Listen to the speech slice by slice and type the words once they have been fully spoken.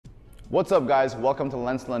What's up guys, welcome to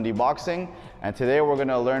Lentz Lundy Boxing, and today we're going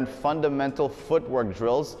to learn fundamental footwork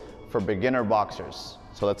drills for beginner boxers.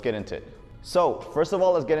 So let's get into it. So first of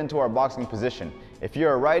all, let's get into our boxing position. If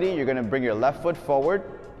you're a righty, you're going to bring your left foot forward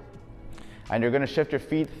and you're going to shift your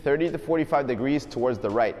feet 30 to 45 degrees towards the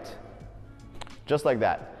right. Just like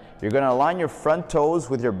that. You're going to align your front toes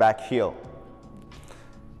with your back heel.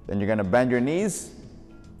 Then you're going to bend your knees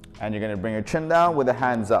and you're going to bring your chin down with the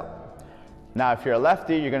hands up. Now, if you're a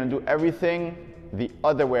lefty, you're going to do everything the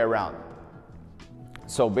other way around.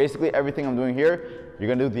 So basically everything I'm doing here, you're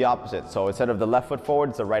going to do the opposite. So instead of the left foot forward,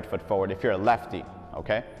 it's the right foot forward if you're a lefty,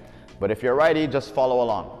 okay? But if you're a righty, just follow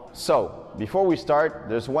along. So before we start,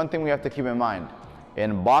 there's one thing we have to keep in mind.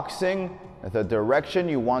 In boxing, the direction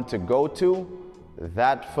you want to go to,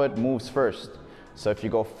 that foot moves first. So if you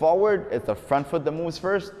go forward, it's the front foot that moves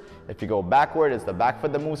first. If you go backward, it's the back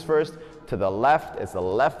foot that moves first. To the left, it's the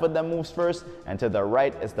left foot that moves first. And to the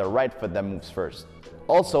right, it's the right foot that moves first.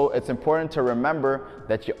 Also, it's important to remember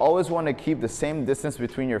that you always want to keep the same distance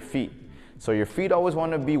between your feet. So your feet always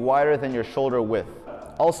want to be wider than your shoulder width.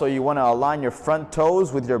 Also, you want to align your front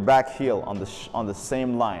toes with your back heel on the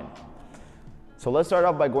same line. So let's start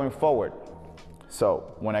off by going forward.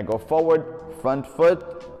 So when I go forward, front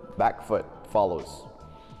foot, back foot follows.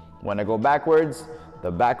 When I go backwards,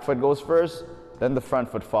 the back foot goes first, then the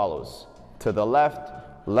front foot follows. To the left,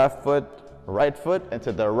 left foot, and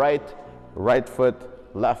to the right, right foot,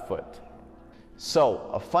 left foot. So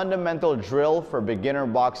a fundamental drill for beginner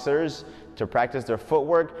boxers to practice their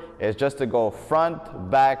footwork is just to go front,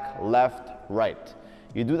 back, left, right.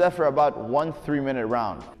 You do that for about 1 3-minute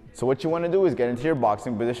round. So what you want to do is get into your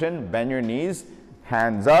boxing position, bend your knees,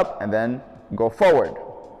 hands up, and then go forward.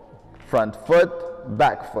 Front foot,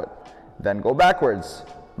 back foot. Then go backwards,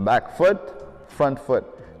 back foot, front foot.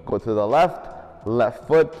 Go to the left, left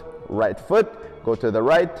foot, right foot. Go to the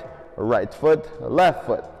right, right foot, left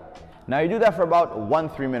foot. Now you do that for about 1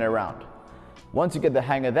 3-minute round. Once you get the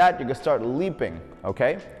hang of that, you can start leaping,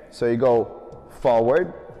 okay? So you go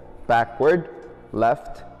forward, backward,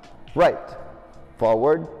 left, right.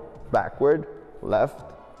 Forward, backward, left,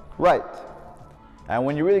 right. And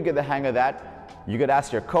when you really get the hang of that, you could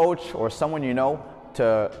ask your coach or someone you know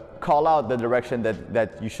to call out the direction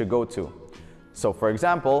that you should go to. So for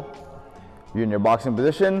example, you're in your boxing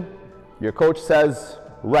position, your coach says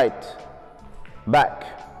right, back,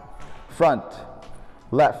 front,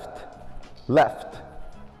 left, left,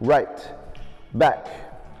 right, back,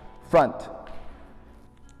 front.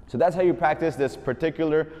 So that's how you practice this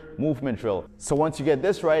particular movement drill. So once you get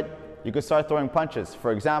this right, you could start throwing punches.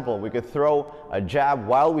 For example, we could throw a jab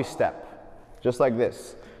while we step, just like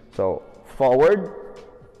this. So forward,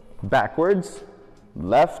 backwards,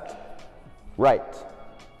 left, right.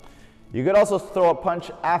 You could also throw a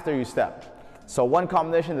punch after you step. So one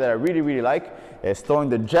combination that I really like is throwing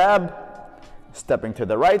the jab, stepping to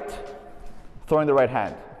the right, throwing the right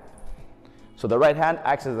hand. So the right hand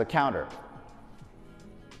acts as a counter.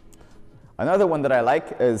 Another one that I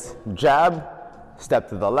like is jab, step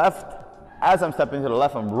to the left. As I'm stepping to the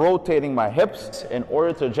left, I'm rotating my hips in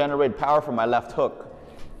order to generate power from my left hook.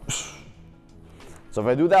 So if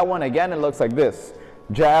I do that one again, it looks like this.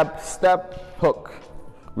 Jab, step, hook,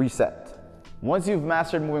 reset. Once you've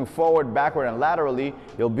mastered moving forward, backward, and laterally,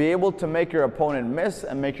 you'll be able to make your opponent miss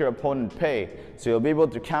and make your opponent pay. So you'll be able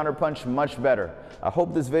to counterpunch much better. I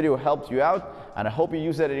hope this video helped you out, and I hope you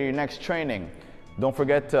use it in your next training. Don't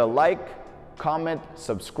forget to like, comment,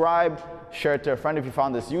 subscribe, share it to a friend if you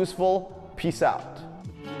found this useful. Peace out.